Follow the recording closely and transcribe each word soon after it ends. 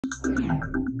Hi,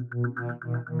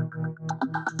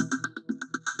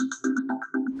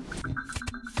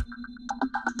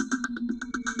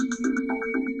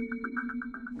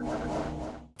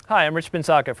 I'm Rich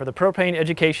Binsaka for the Propane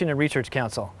Education and Research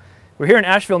Council. We're here in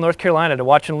Asheville, North Carolina to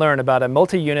watch and learn about a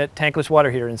multi-unit tankless water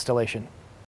heater installation.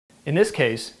 In this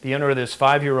case, the owner of this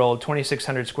 5-year-old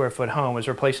 2,600 square foot home is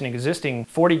replacing an existing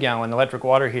 40-gallon electric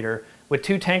water heater with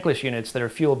 2 tankless units that are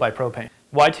fueled by propane.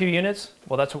 Why 2 units?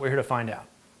 Well, that's what we're here to find out.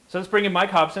 So let's bring in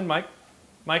Mike Hobson.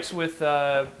 Mike's with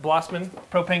Blossman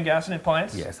Propane Gas and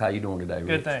Appliance. Yes, how you doing today, Rich?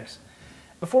 Good, thanks.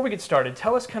 Before we get started,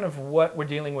 tell us kind of what we're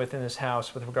dealing with in this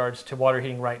house with regards to water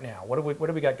heating right now. What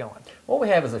do we got going? What we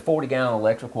have is a 40-gallon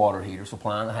electric water heater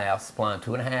supplying the house, supplying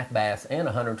 2.5 baths and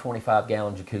a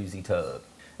 125-gallon jacuzzi tub.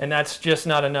 And that's just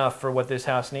not enough for what this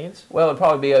house needs? Well, it'd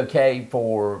probably be okay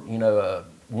for,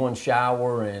 one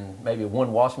shower and maybe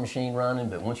one washing machine running,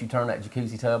 but once you turn that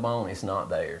jacuzzi tub on, it's not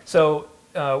there. So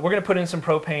we're going to put in some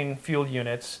propane fueled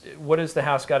units. What has the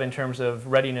house got in terms of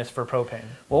readiness for propane?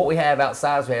 Well, what we have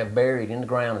outside is we have buried in the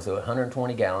ground is a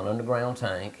 120-gallon underground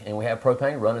tank, and we have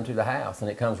propane running to the house, and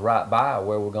it comes right by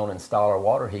where we're going to install our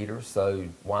water heaters, so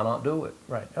why not do it?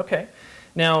 Right, okay.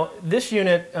 Now, this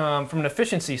unit, from an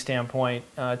efficiency standpoint,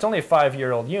 it's only a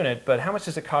 5-year-old unit, but how much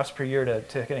does it cost per year to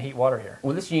kind of heat water here?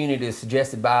 Well, this unit is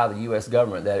suggested by the U.S.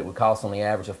 government that it would cost on the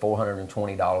average of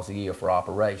 $420 a year for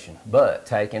operation. But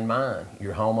take in mind,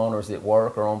 your homeowner's at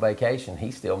work or on vacation,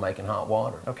 he's still making hot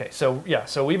water. Okay, so yeah,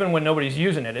 so even when nobody's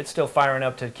using it, it's still firing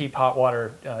up to keep hot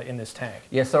water in this tank?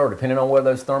 Yes, sir. Depending on where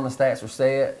those thermostats are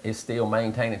set, it's still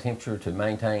maintaining temperature to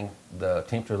maintain the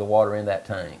temperature of the water in that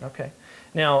tank. Okay.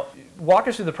 Now, walk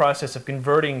us through the process of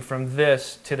converting from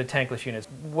this to the tankless units.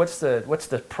 What's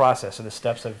the process or the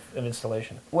steps of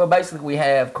installation? Well, basically we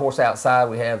have, of course, outside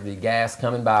we have the gas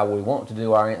coming by where we want to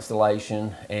do our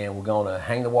installation, and we're going to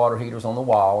hang the water heaters on the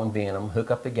wall and vent them,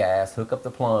 hook up the gas, hook up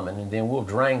the plumbing, and then we'll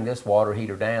drain this water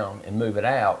heater down and move it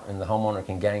out, and the homeowner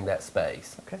can gain that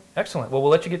space. Okay, excellent. Well,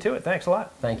 we'll let you get to it. Thanks a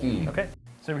lot. Thank you. Okay.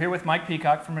 So we're here with Mike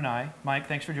Peacock from Renai. Mike,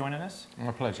 thanks for joining us.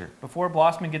 My pleasure. Before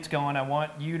Blossman gets going, I want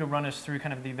you to run us through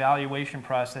kind of the evaluation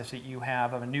process that you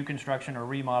have of a new construction or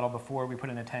remodel before we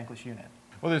put in a tankless unit.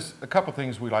 Well, there's a couple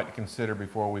things we like to consider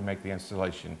before we make the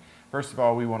installation. First of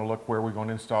all, we want to look where we're going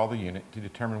to install the unit to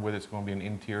determine whether it's going to be an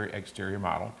interior-exterior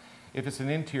model. If it's an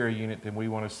interior unit, then we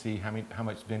want to see how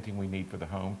much venting we need for the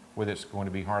home, whether it's going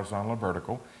to be horizontal or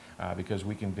vertical, because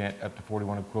we can vent up to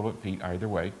 41 equivalent feet either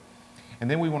way. And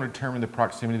then we want to determine the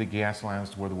proximity of the gas lines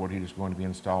to where the water heater is going to be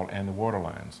installed and the water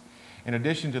lines. In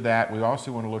addition to that, we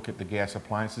also want to look at the gas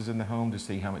appliances in the home to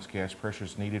see how much gas pressure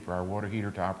is needed for our water heater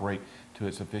to operate to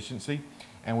its efficiency.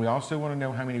 And we also want to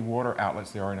know how many water outlets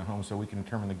there are in a home so we can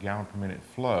determine the gallon per minute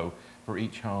flow for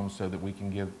each home so that we can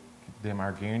give them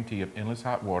our guarantee of endless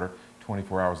hot water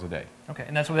 24 hours a day. Okay,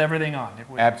 and that's with everything on?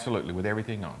 Absolutely, with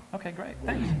everything on. Okay, great,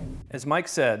 thanks. As Mike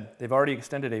said, they've already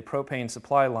extended a propane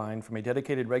supply line from a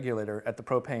dedicated regulator at the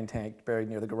propane tank buried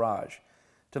near the garage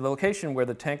to the location where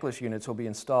the tankless units will be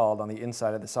installed on the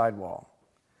inside of the sidewall.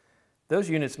 Those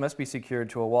units must be secured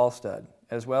to a wall stud,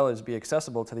 as well as be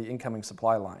accessible to the incoming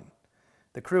supply line.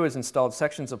 The crew has installed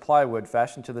sections of plywood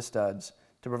fashioned to the studs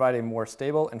to provide a more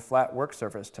stable and flat work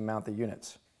surface to mount the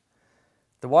units.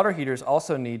 The water heaters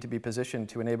also need to be positioned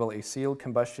to enable a sealed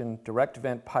combustion direct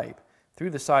vent pipe through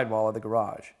the sidewall of the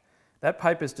garage. That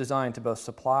pipe is designed to both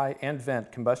supply and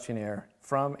vent combustion air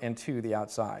from and to the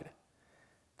outside.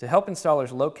 To help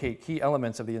installers locate key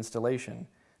elements of the installation,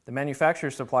 the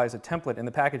manufacturer supplies a template in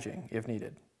the packaging if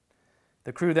needed.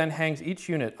 The crew then hangs each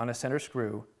unit on a center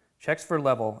screw, checks for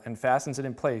level, and fastens it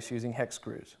in place using hex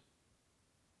screws.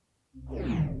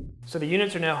 So the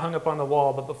units are now hung up on the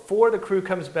wall, but before the crew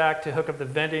comes back to hook up the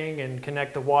venting and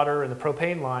connect the water and the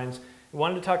propane lines, we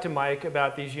wanted to talk to Mike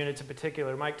about these units in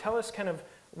particular. Mike, tell us kind of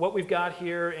what we've got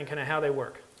here and kind of how they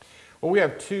work. Well, we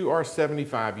have 2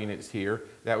 R75 units here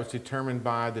that was determined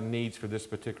by the needs for this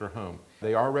particular home.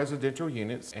 They are residential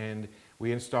units, and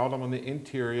we installed them on the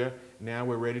interior. Now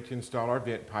we're ready to install our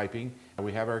vent piping.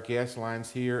 We have our gas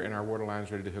lines here and our water lines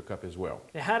ready to hook up as well.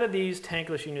 Now, how do these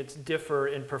tankless units differ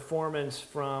in performance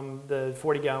from the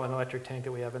 40-gallon electric tank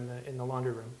that we have in the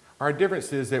laundry room? Our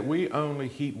difference is that we only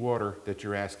heat water that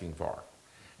you're asking for,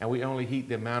 and we only heat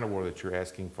the amount of water that you're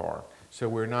asking for. So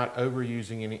we're not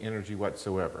overusing any energy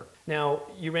whatsoever. Now,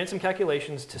 you ran some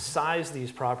calculations to size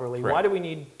these properly. Correct. Why do we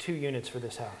need 2 units for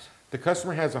this house? The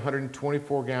customer has a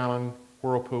 124-gallon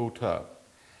Whirlpool tub,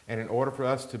 and in order for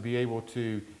us to be able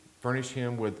to furnish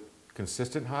him with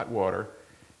consistent hot water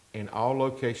in all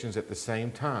locations at the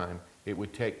same time, it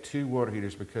would take 2 water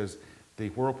heaters because The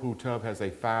Whirlpool tub has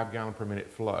a 5 gallon per minute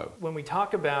flow. When we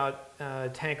talk about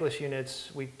tankless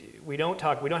units, we don't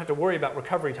have to worry about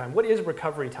recovery time. What is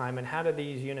recovery time, and how do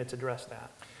these units address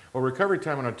that? Well, recovery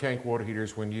time on a tank water heater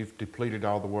is when you've depleted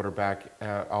all the water back,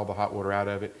 all the hot water out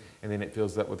of it, and then it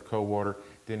fills up with cold water.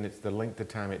 Then it's the length of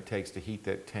time it takes to heat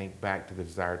that tank back to the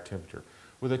desired temperature.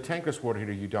 With a tankless water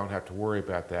heater, you don't have to worry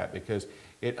about that because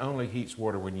it only heats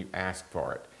water when you ask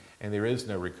for it. And there is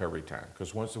no recovery time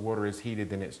because once the water is heated,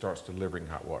 then it starts delivering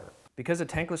hot water. Because a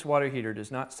tankless water heater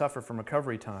does not suffer from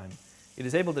recovery time, it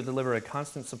is able to deliver a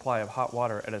constant supply of hot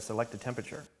water at a selected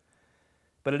temperature.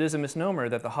 But it is a misnomer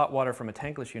that the hot water from a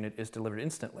tankless unit is delivered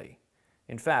instantly.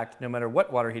 In fact, no matter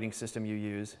what water heating system you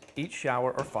use, each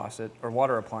shower or faucet or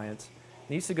water appliance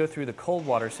needs to go through the cold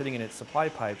water sitting in its supply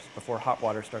pipes before hot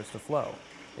water starts to flow,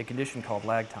 a condition called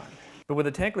lag time. But with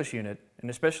a tankless unit, and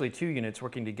especially 2 units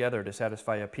working together to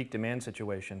satisfy a peak demand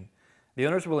situation, the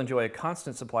owners will enjoy a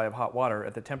constant supply of hot water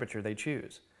at the temperature they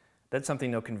choose. That's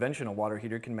something no conventional water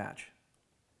heater can match.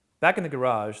 Back in the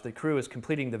garage, the crew is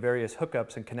completing the various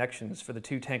hookups and connections for the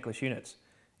 2 tankless units,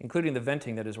 including the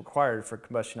venting that is required for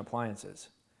combustion appliances.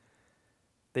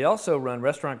 They also run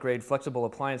restaurant-grade flexible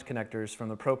appliance connectors from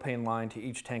the propane line to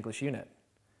each tankless unit.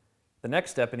 The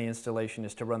next step in the installation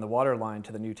is to run the water line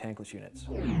to the new tankless units.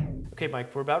 Okay,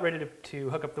 Mike, we're about ready to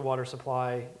hook up the water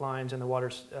supply lines and the water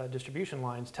distribution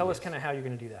lines. Tell us kind of how you're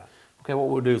going to do that. Okay, what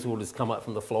we'll do is we'll just come up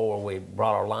from the floor. We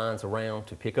brought our lines around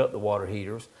to pick up the water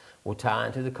heaters. We'll tie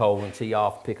into the cold and tee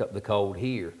off, pick up the cold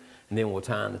here. And then we'll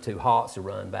tie in the 2 hots to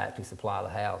run back to supply the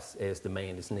house as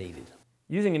demand is needed.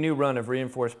 Using a new run of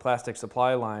reinforced plastic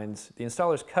supply lines, the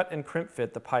installers cut and crimp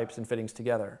fit the pipes and fittings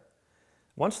together.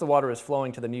 Once the water is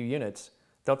flowing to the new units,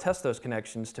 they'll test those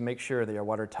connections to make sure they are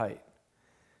watertight.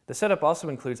 The setup also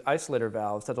includes isolator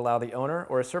valves that allow the owner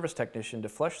or a service technician to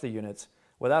flush the units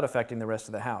without affecting the rest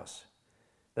of the house.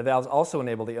 The valves also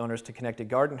enable the owners to connect a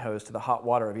garden hose to the hot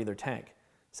water of either tank,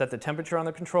 set the temperature on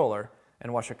the controller,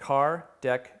 and wash a car,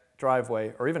 deck,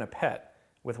 driveway, or even a pet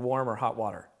with warm or hot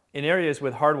water. In areas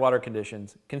with hard water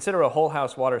conditions, consider a whole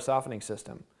house water softening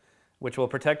system, which will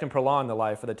protect and prolong the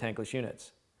life of the tankless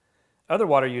units. Other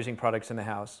water-using products in the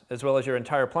house, as well as your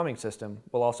entire plumbing system,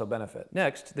 will also benefit.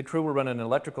 Next, the crew will run an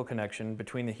electrical connection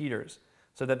between the heaters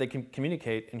so that they can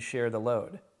communicate and share the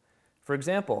load. For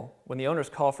example, when the owners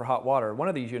call for hot water, one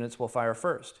of these units will fire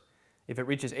first. If it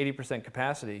reaches 80%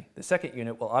 capacity, the second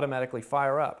unit will automatically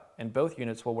fire up, and both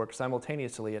units will work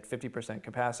simultaneously at 50%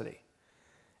 capacity.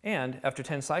 And after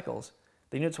 10 cycles,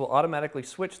 the units will automatically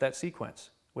switch that sequence,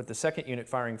 with the second unit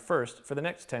firing first for the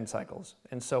next 10 cycles,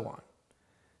 and so on.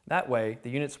 That way,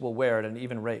 the units will wear at an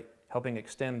even rate, helping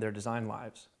extend their design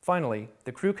lives. Finally,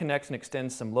 the crew connects and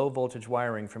extends some low-voltage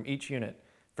wiring from each unit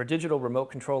for digital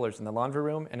remote controllers in the laundry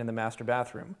room and in the master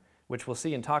bathroom, which we'll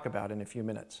see and talk about in a few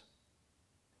minutes.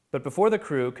 But before the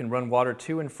crew can run water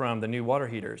to and from the new water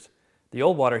heaters, the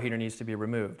old water heater needs to be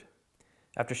removed.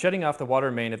 After shutting off the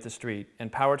water main at the street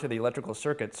and power to the electrical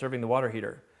circuit serving the water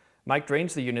heater, Mike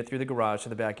drains the unit through the garage to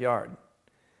the backyard.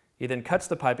 He then cuts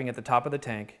the piping at the top of the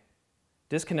tank,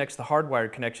 disconnects the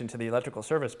hardwired connection to the electrical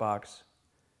service box,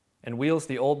 and wheels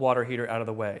the old water heater out of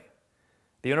the way.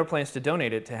 The owner plans to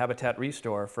donate it to Habitat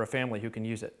Restore for a family who can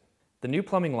use it. The new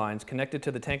plumbing lines connected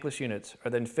to the tankless units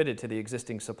are then fitted to the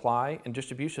existing supply and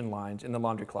distribution lines in the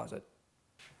laundry closet.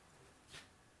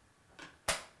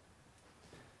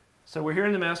 So we're here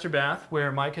in the master bath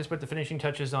where Mike has put the finishing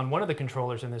touches on one of the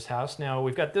controllers in this house. Now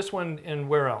we've got this one, and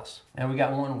where else? And we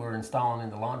got one we're installing in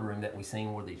the laundry room that we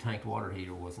seen where the tanked water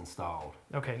heater was installed.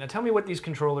 Okay, now tell me what these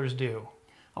controllers do.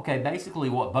 Okay, basically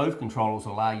what both controllers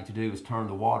allow you to do is turn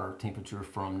the water temperature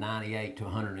from 98 to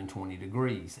 120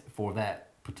 degrees for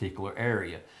that particular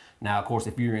area. Now, of course,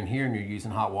 if you're in here and you're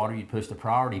using hot water, you'd push the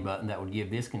priority button. That would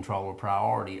give this controller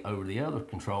priority over the other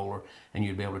controller, and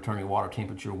you'd be able to turn your water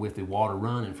temperature with the water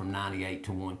running from 98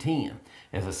 to 110.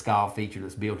 There's a scale feature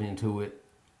that's built into it.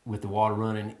 With the water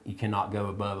running, you cannot go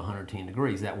above 110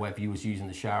 degrees. That way, if you was using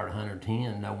the shower at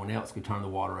 110, no one else could turn the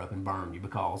water up and burn you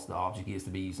because the object is to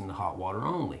be using the hot water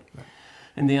only. Right.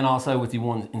 And then also with the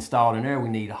one installed in there, we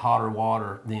need hotter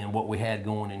water than what we had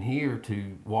going in here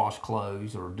to wash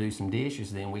clothes or do some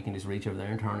dishes. Then we can just reach over there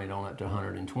and turn it on up to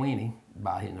 120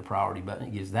 by hitting the priority button.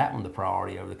 It gives that one the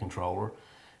priority over the controller,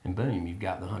 and boom, you've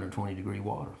got the 120 degree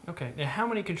water. Okay, now how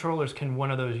many controllers can one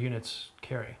of those units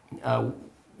carry?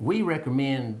 We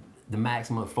recommend the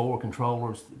maximum of 4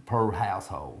 controllers per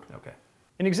household. Okay.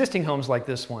 In existing homes like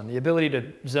this one, the ability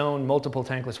to zone multiple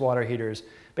tankless water heaters,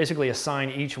 basically assign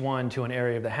each one to an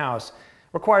area of the house,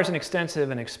 requires an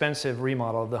extensive and expensive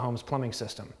remodel of the home's plumbing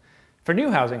system. For new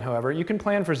housing, however, you can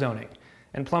plan for zoning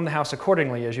and plumb the house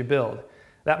accordingly as you build.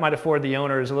 That might afford the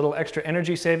owners a little extra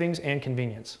energy savings and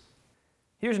convenience.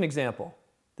 Here's an example.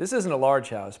 This isn't a large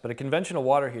house, but a conventional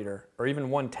water heater, or even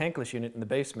one tankless unit in the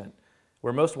basement,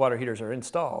 where most water heaters are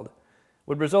installed,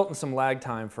 would result in some lag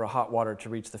time for hot water to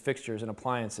reach the fixtures and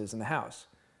appliances in the house,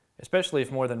 especially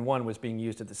if more than one was being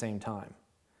used at the same time.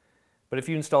 But if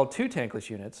you installed two tankless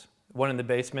units, one in the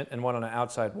basement and one on an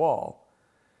outside wall,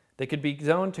 they could be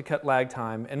zoned to cut lag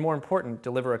time and, more important,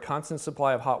 deliver a constant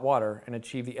supply of hot water and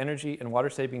achieve the energy and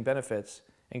water-saving benefits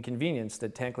and convenience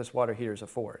that tankless water heaters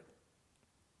afford.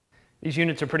 These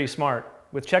units are pretty smart,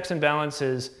 with checks and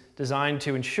balances designed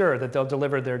to ensure that they'll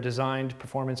deliver their designed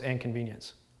performance and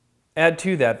convenience. Add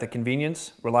to that the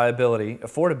convenience, reliability,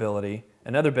 affordability,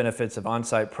 and other benefits of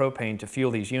on-site propane to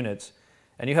fuel these units,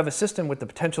 and you have a system with the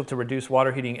potential to reduce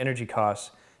water heating energy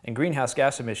costs and greenhouse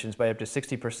gas emissions by up to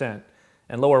 60%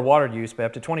 and lower water use by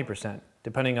up to 20%,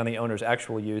 depending on the owner's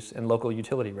actual use and local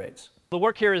utility rates. The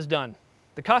work here is done.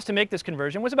 The cost to make this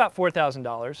conversion was about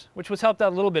 $4,000, which was helped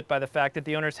out a little bit by the fact that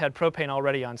the owners had propane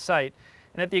already on site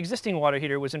and that the existing water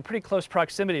heater was in pretty close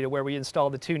proximity to where we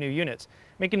installed the two new units,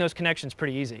 making those connections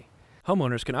pretty easy.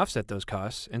 Homeowners can offset those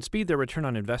costs and speed their return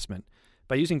on investment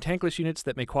by using tankless units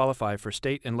that may qualify for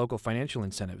state and local financial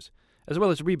incentives, as well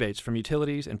as rebates from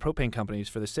utilities and propane companies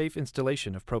for the safe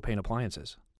installation of propane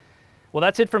appliances. Well,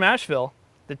 that's it from Asheville.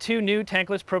 The two new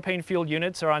tankless propane-fueled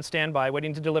units are on standby,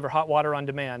 waiting to deliver hot water on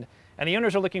demand, and the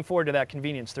owners are looking forward to that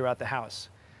convenience throughout the house.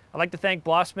 I'd like to thank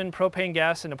Blossman Propane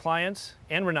Gas and Appliance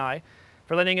and Renai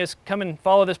for letting us come and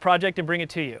follow this project and bring it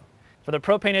to you. For the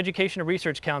Propane Education and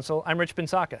Research Council, I'm Rich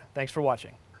Bensaka. Thanks for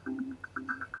watching.